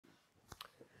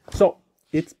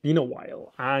It's been a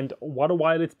while, and what a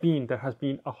while it's been. There has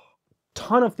been a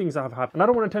ton of things that have happened. And I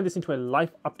don't want to turn this into a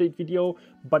life update video,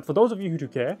 but for those of you who do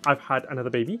care, I've had another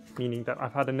baby, meaning that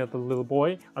I've had another little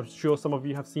boy. I'm sure some of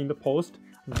you have seen the post.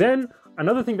 Then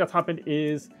another thing that's happened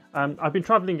is I've been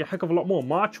traveling a heck of a lot more.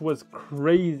 March was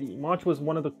crazy. March was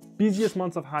one of the busiest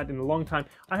months I've had in a long time.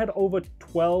 I had over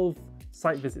 12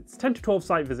 site visits, 10 to 12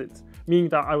 site visits, meaning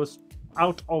that I was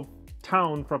out of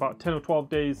town for about 10 or 12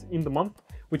 days in the month,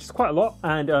 which is quite a lot.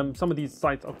 And some of these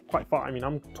sites are quite far. I mean,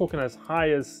 I'm talking as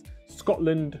high as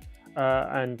Scotland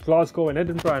and Glasgow and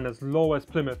Edinburgh, and as low as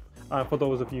Plymouth. For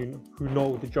those of you who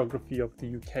know the geography of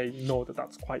the UK, know that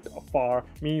that's quite far,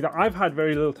 meaning that I've had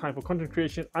very little time for content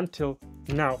creation until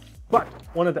now. But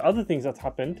one of the other things that's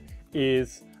happened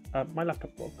is my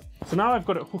laptop broke. So now I've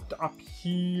got it hooked up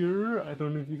here. I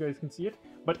don't know if you guys can see it,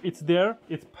 but it's there.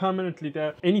 It's permanently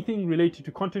there. Anything related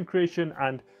to content creation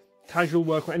and casual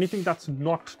work, or anything that's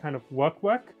not kind of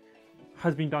work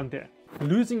has been done there.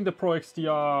 Losing the Pro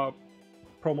XDR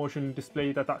ProMotion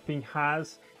display that thing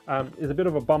has is a bit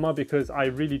of a bummer, because I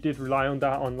really did rely on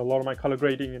that on a lot of my color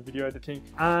grading and video editing,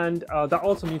 and that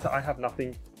also means that I have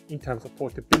nothing in terms of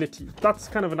portability. That's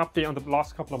kind of an update on the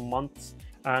last couple of months,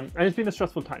 and it's been a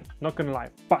stressful time, not gonna lie.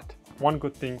 But one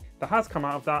good thing that has come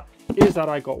out of that is that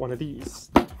I got one of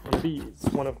these.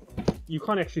 You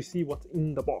can't actually see what's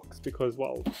in the box because,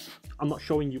 well, I'm not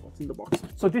showing you what's in the box.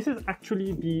 So this is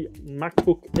actually the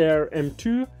MacBook Air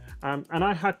M2. And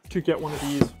I had to get one of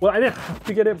these. Well, I didn't have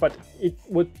to get it, but it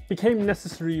became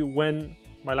necessary when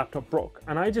my laptop broke.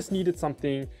 And I just needed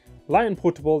something light and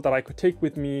portable that I could take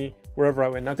with me wherever I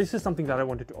went. Now, this is something that I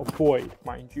wanted to avoid,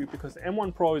 mind you, because the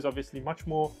M1 Pro is obviously much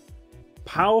more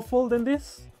powerful than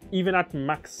this. Even at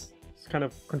max kind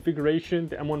of configuration,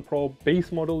 the M1 Pro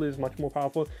base model is much more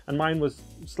powerful, and mine was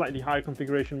slightly higher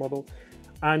configuration model.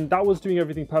 And that was doing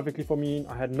everything perfectly for me.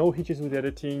 I had no hitches with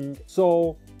editing.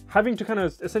 So having to kind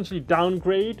of essentially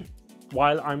downgrade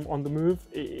while I'm on the move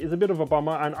is a bit of a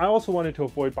bummer. And I also wanted to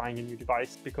avoid buying a new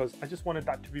device, because I just wanted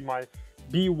that to be my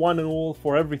be-one and all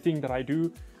for everything that I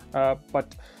do.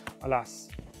 But alas,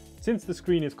 since the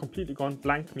screen is completely gone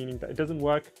blank, meaning that it doesn't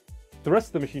work, the rest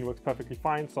of the machine works perfectly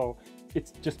fine. So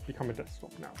it's just become a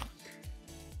desktop now.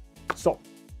 So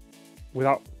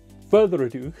without further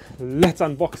ado, let's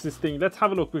unbox this thing. Let's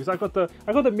have a look, because I got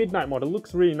the midnight model. It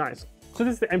looks really nice. So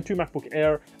this is the M2 MacBook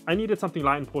Air. I needed something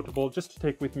light and portable just to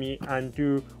take with me and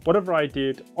do whatever I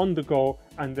did on the go,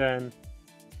 and then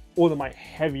all of my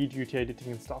heavy duty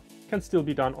editing and stuff can still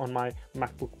be done on my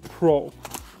MacBook Pro.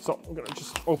 So I'm gonna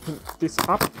just open this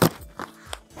up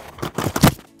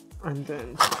and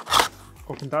then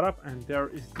open that up, and there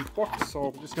is the box. So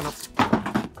I'm just gonna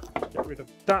get rid of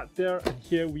that there, and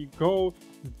here we go.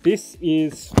 This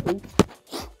is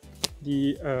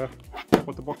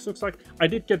what the box looks like. I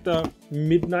did get the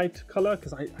midnight color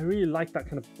because I really like that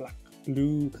kind of black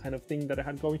blue kind of thing that I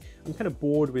had going. I'm kind of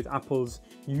bored with Apple's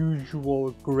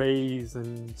usual grays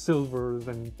and silvers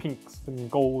and pinks and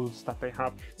golds that they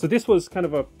have. So this was kind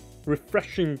of a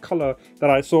refreshing color that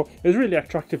I saw. It was really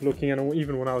attractive looking, and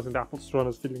even when I was in the Apple store and I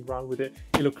was fiddling around with it,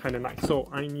 it looked kind of nice. So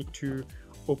I need to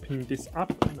open this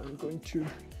up, and I'm going to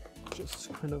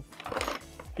just kind of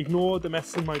ignore the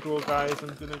mess in my drawer, guys.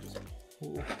 I'm gonna just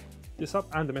pull this up,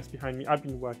 and the mess behind me. I've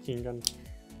been working, and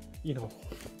you know,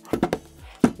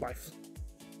 life.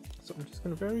 So I'm just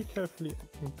gonna very carefully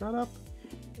open that up.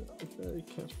 Very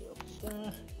carefully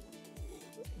open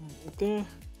there.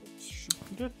 It should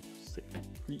be good.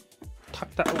 Safely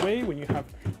tuck that away when you have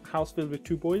a house filled with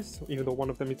two boys, even though one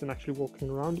of them isn't actually walking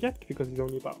around yet because he's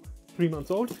only about 3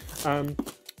 months old.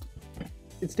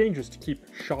 It's dangerous to keep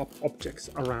sharp objects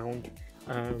around.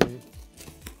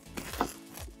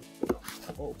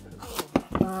 Open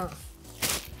that,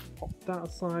 pop that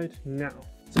aside. Now,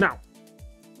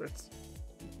 let's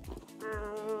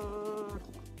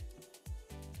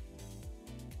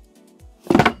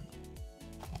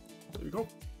there we go.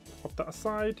 Pop that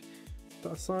aside,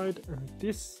 and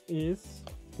this is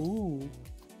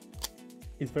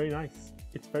it's very nice.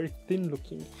 It's very thin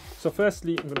looking. So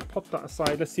firstly, I'm going to pop that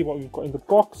aside. Let's see what we've got in the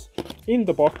box. In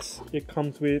the box, it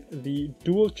comes with the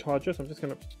dual charger. So I'm just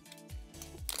going to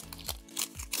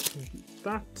do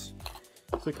that.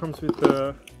 So it comes with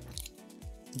the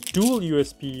dual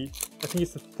USB. I think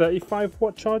it's the 35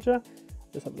 watt charger.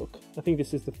 Let's have a look. I think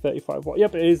this is the 35 watt.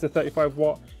 Yep, it is the 35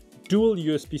 watt dual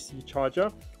USB-C charger,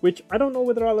 which I don't know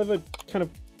whether I'll ever kind of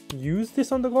use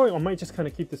this on the go. I might just kind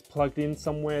of keep this plugged in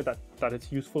somewhere that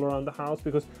it's useful around the house,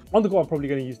 because on the go I'm probably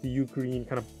going to use the U-Green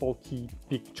kind of bulky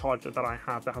big charger that I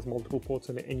have that has multiple ports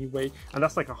in it anyway, and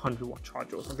that's like a 100-watt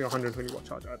charger or something, 120-watt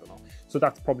charger, I don't know. So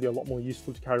that's probably a lot more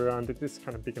useful to carry around. This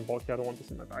kind of big and bulky, I don't want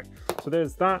this in my bag. So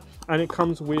there's that, and it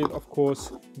comes with, of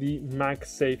course, the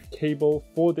MagSafe cable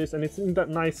for this, and it's in that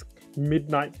nice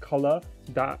midnight color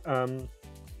that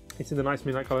it's in the nice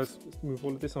midnight colors. Let's move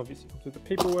all of this. Obviously comes with the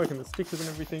paperwork and the stickers and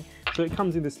everything, so it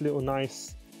comes in this little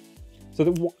nice, so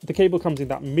the cable comes in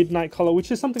that midnight color, which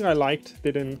is something I liked.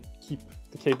 They didn't keep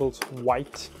the cables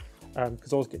white because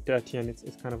those get dirty and it's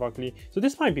kind of ugly. So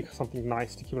this might be something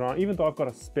nice to keep around, even though I've got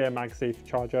a spare MagSafe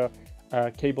charger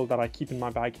cable that I keep in my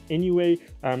bag anyway.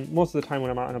 Most of the time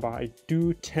when I'm out and about, I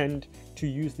do tend to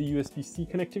use the USB-C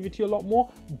connectivity a lot more,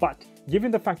 but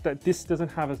given the fact that this doesn't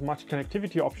have as much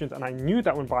connectivity options, and I knew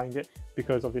that when buying it,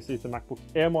 because obviously it's a MacBook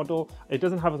Air model, it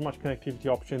doesn't have as much connectivity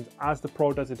options as the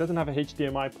Pro does. It doesn't have a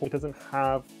HDMI port, it doesn't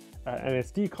have an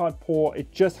SD card port,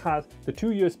 it just has the two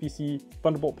USB-C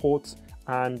Thunderbolt ports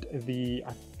and the,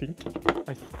 I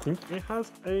think it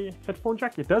has a headphone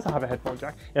jack. It does have a headphone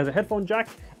jack. It has a headphone jack,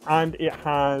 and it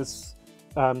has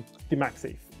the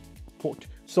MagSafe port.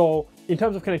 So in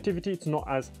terms of connectivity, it's not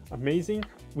as amazing,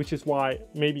 which is why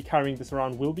maybe carrying this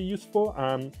around will be useful.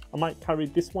 I might carry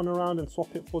this one around and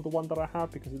swap it for the one that I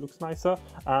have because it looks nicer,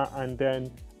 and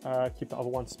then keep the other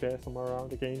one spare somewhere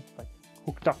around again, like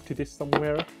hooked up to this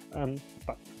somewhere,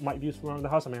 but might be useful around the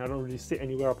house. I mean, I don't really sit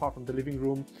anywhere apart from the living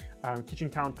room, kitchen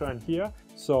counter, and here,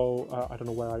 so I don't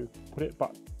know where I put it,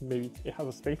 but maybe it has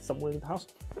a space somewhere in the house.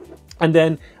 And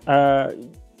then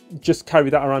just carry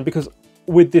that around, because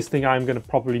with this thing I'm going to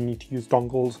probably need to use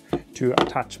dongles to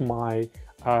attach my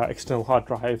external hard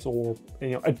drives or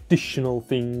additional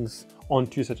things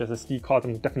onto, such as SD card.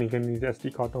 I'm definitely going to need the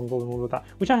SD card dongle and all of that,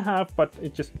 which I have, but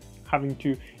it's just having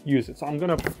to use it. So I'm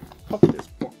going to pop this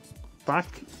box back,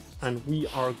 and we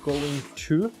are going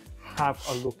to have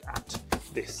a look at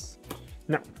this.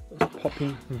 Now,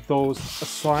 popping those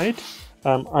aside,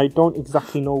 I don't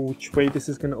exactly know which way this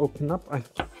is going to open up. I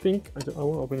think I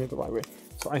won't open it the right way.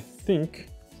 So I think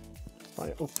if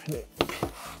I open it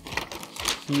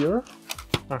here,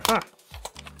 aha.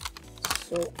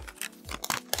 So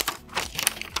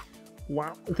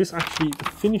wow, this actually, the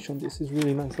finish on this is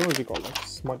really nice. I've already got like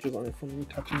smudges on it from me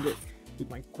touching it with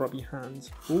my grubby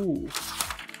hands. Ooh,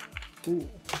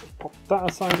 pop that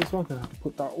aside as well. I'm gonna have to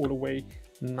put that all away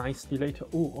nicely later.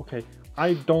 Ooh, okay.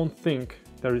 I don't think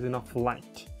there is enough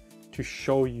light to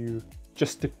show you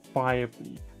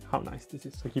justifiably how nice this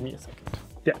is. So give me a second.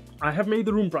 Yeah, I have made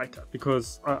the room brighter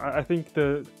because I think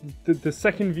the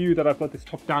second view that I've got, this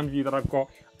top-down view that I've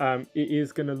got, it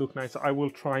is going to look nicer. I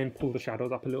will try and pull the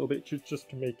shadows up a little bit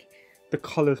just to make the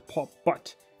colors pop.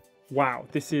 But wow,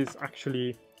 this is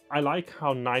actually, I like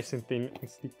how nice and thin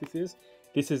and sleek this is.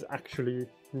 This is actually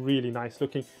really nice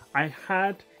looking. I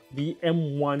had the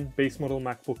M1 base model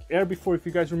MacBook Air before, if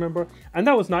you guys remember, and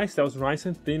that was nice. That was nice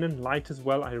and thin and light as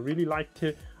well. I really liked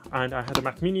it. And I had a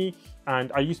Mac Mini,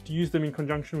 and I used to use them in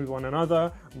conjunction with one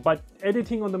another, but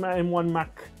editing on the M1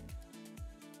 Mac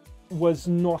was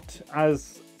not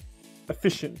as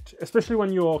efficient, especially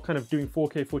when you're kind of doing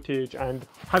 4K footage and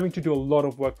having to do a lot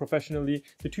of work professionally.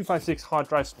 The 256 hard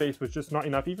drive space was just not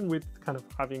enough, even with kind of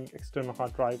having external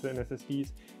hard drives and SSDs.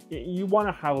 You want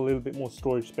to have a little bit more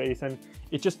storage space, and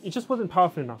it just wasn't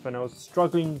powerful enough, and I was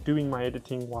struggling doing my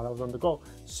editing while I was on the go.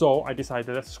 So I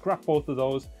decided, let's scrap both of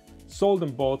those, sold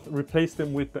them both, replaced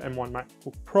them with the M1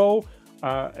 MacBook Pro,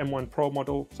 M1 Pro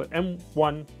model, so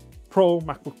M1 Pro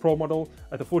MacBook Pro model,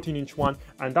 the 14-inch one,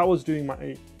 and that was doing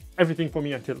my everything for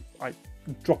me until I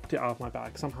dropped it out of my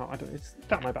bag somehow. I don't know, it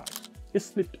slipped out of my bag. It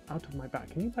slipped out of my bag.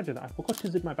 Can you imagine that? I forgot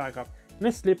to zip my bag up, and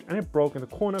it slipped, and it broke, and the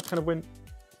corner kind of went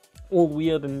all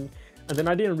weird, and then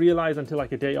I didn't realize until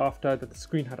like a day after that the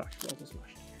screen had actually also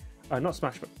smashed. Not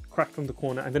smashed, but cracked from the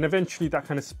corner, and then eventually that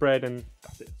kind of spread, and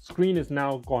that's it. Screen is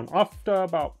now gone. After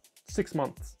about 6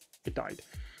 months, it died.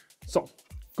 So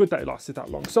good that it lasted that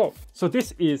long. So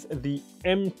this is the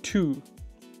M2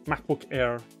 MacBook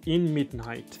Air in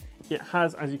midnight. It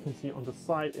has, as you can see on the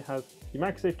side, it has the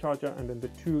MagSafe charger and then the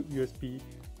two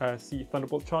USB-C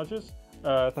Thunderbolt chargers,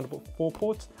 Thunderbolt 4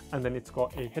 ports, and then it's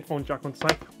got a headphone jack on the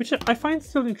side, which I find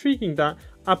still intriguing that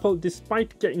Apple,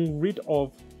 despite getting rid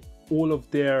of all of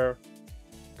their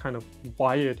kind of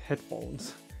wired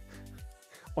headphones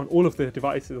on all of their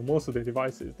devices, or most of their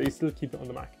devices, they still keep it on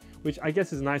the Mac, which I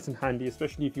guess is nice and handy,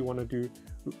 especially if you want to do,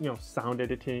 sound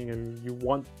editing and you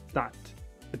want that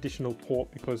additional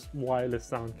port, because wireless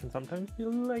sound can sometimes be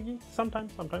laggy,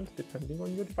 sometimes depending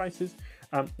on your devices,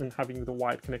 and having the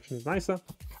wired connection is nicer.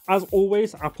 As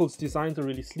always, Apple's designs are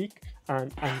really sleek,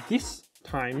 and this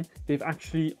time they've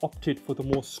actually opted for the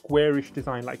more squarish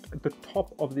design. Like the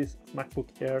top of this MacBook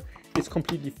Air is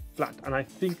completely flat, and I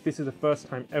think this is the first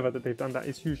time ever that they've done that.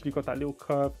 It's usually got that little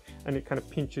curve and it kind of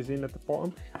pinches in at the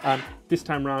bottom. This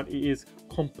time around it is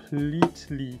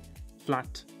completely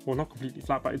flat. Well, not completely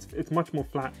flat, but it's much more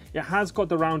flat. It has got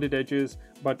the rounded edges,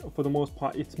 but for the most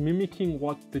part it's mimicking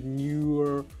what the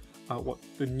new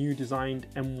designed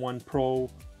M1 Pro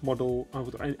model,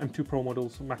 M2 Pro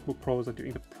models, MacBook Pros are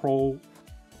doing. The Pro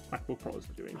MacBook Pros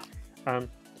are doing.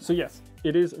 So yes,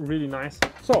 it is really nice.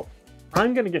 So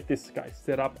I'm gonna get this guy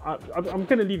set up. I'm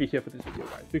gonna leave it here for this video,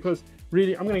 guys, because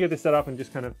really I'm gonna get this set up and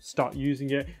just kind of start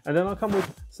using it, and then I'll come with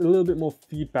a little bit more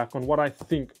feedback on what I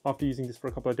think after using this for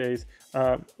a couple of days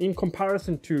in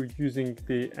comparison to using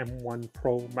the M1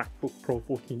 Pro MacBook Pro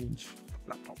 14-inch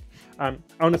laptop. I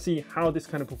want to see how this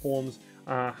kind of performs,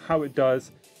 how it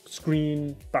does,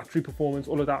 screen, battery performance,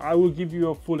 all of that. I will give you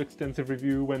a full extensive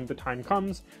review when the time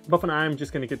comes, but for now I'm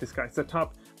just going to get this guy set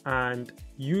up and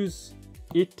use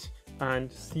it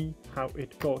and see how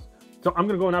it goes. So I'm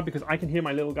going to go now because I can hear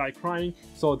my little guy crying,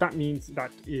 so that means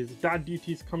that is dad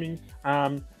duties coming.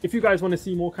 If you guys want to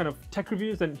see more kind of tech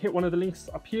reviews, then hit one of the links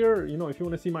up here. You know, if you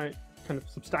want to see my kind of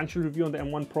substantial review on the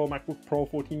M1 Pro MacBook Pro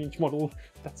 14-inch model,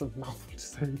 that's a mouthful to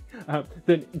say,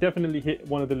 then definitely hit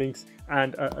one of the links,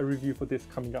 and a review for this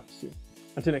coming up soon.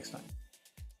 Until next time.